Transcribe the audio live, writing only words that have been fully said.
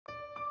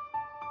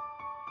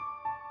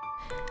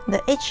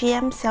The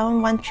HEM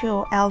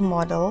 7130L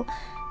model,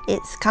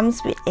 it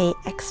comes with a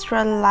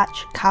extra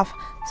large cuff,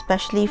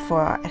 especially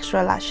for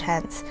extra large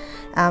hands.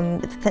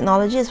 The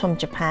technology is from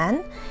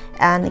Japan,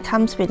 and it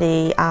comes with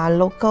a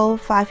local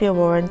 5-year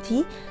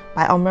warranty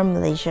by Omron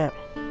Malaysia.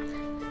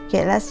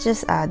 Okay, let's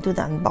just do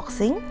the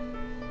unboxing.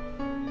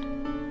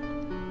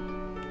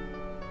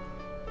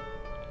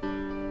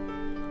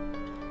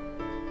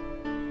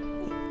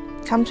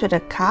 It comes with a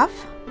cuff,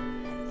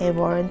 a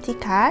warranty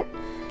card,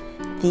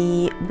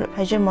 the blood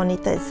pressure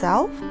monitor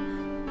itself,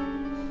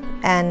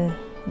 and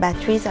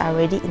batteries are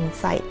already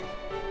inside.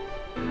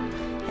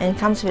 And it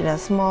comes with a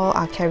small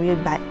carrier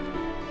bag.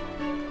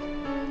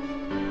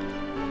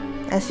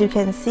 As you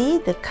can see,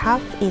 the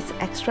cuff is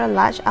extra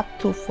large, up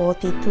to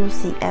 42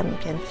 cm. You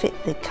can fit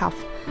the cuff.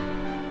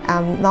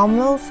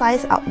 Normal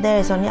size out there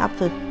is only up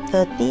to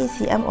 30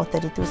 cm or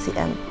 32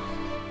 cm.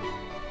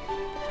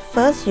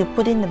 First, you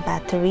put in the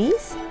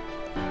batteries.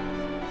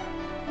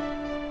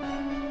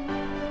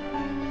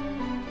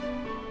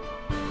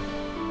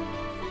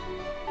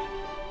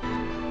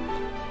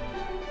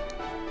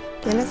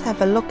 Okay, let's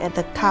have a look at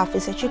the cuff.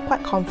 It's actually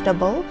quite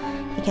comfortable.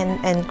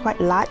 And quite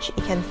large.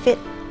 It can fit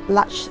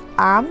large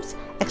arms,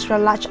 extra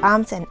large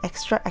arms, and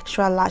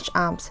extra large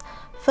arms.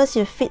 First,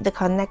 you fit the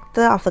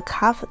connector of the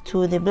cuff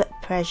to the blood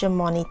pressure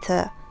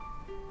monitor.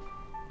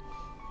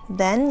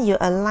 Then you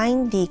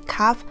align the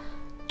cuff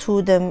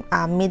to the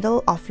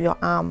middle of your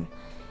arm.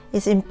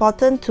 It's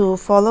important to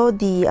follow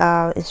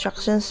the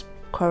instructions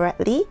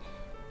correctly.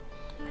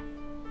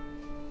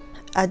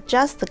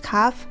 Adjust the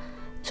cuff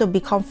to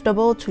be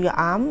comfortable to your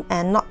arm,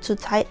 and not too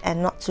tight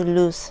and not too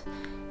loose.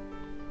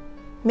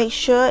 Make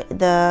sure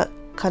the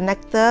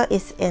connector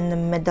is in the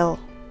middle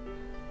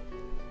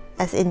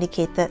as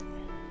indicated.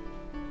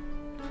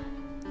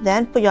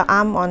 Then put your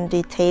arm on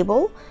the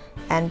table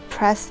and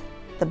press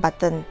the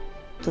button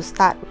to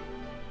start.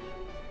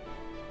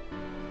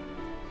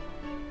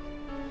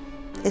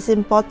 It's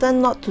important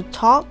not to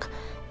talk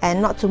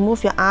and not to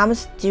move your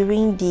arms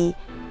during the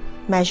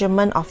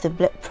measurement of the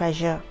blood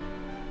pressure.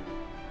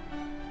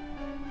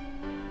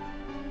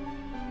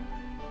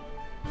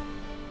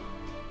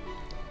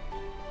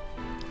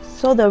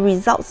 So the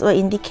results will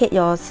indicate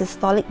your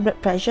systolic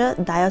blood pressure,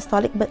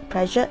 diastolic blood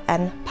pressure,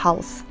 and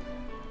pulse.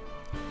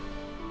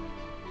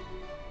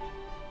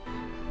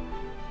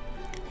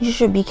 You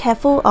should be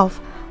careful of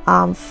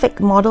fake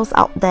models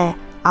out there.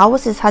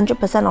 Ours is 100%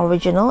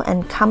 original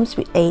and comes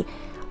with a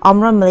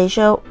Omron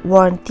Malaysia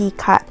warranty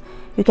card.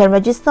 You can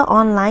register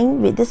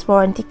online with this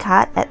warranty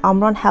card at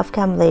Omron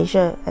Healthcare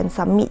Malaysia and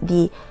submit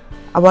the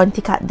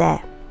warranty card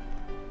there.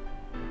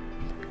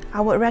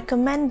 I would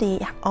recommend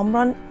the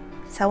Omron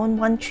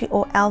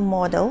 7130L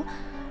model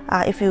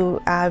if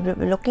you are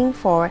looking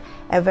for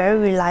a very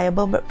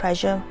reliable blood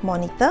pressure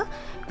monitor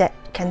that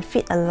can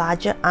fit a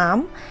larger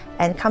arm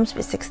and comes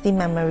with 60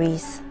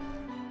 memories.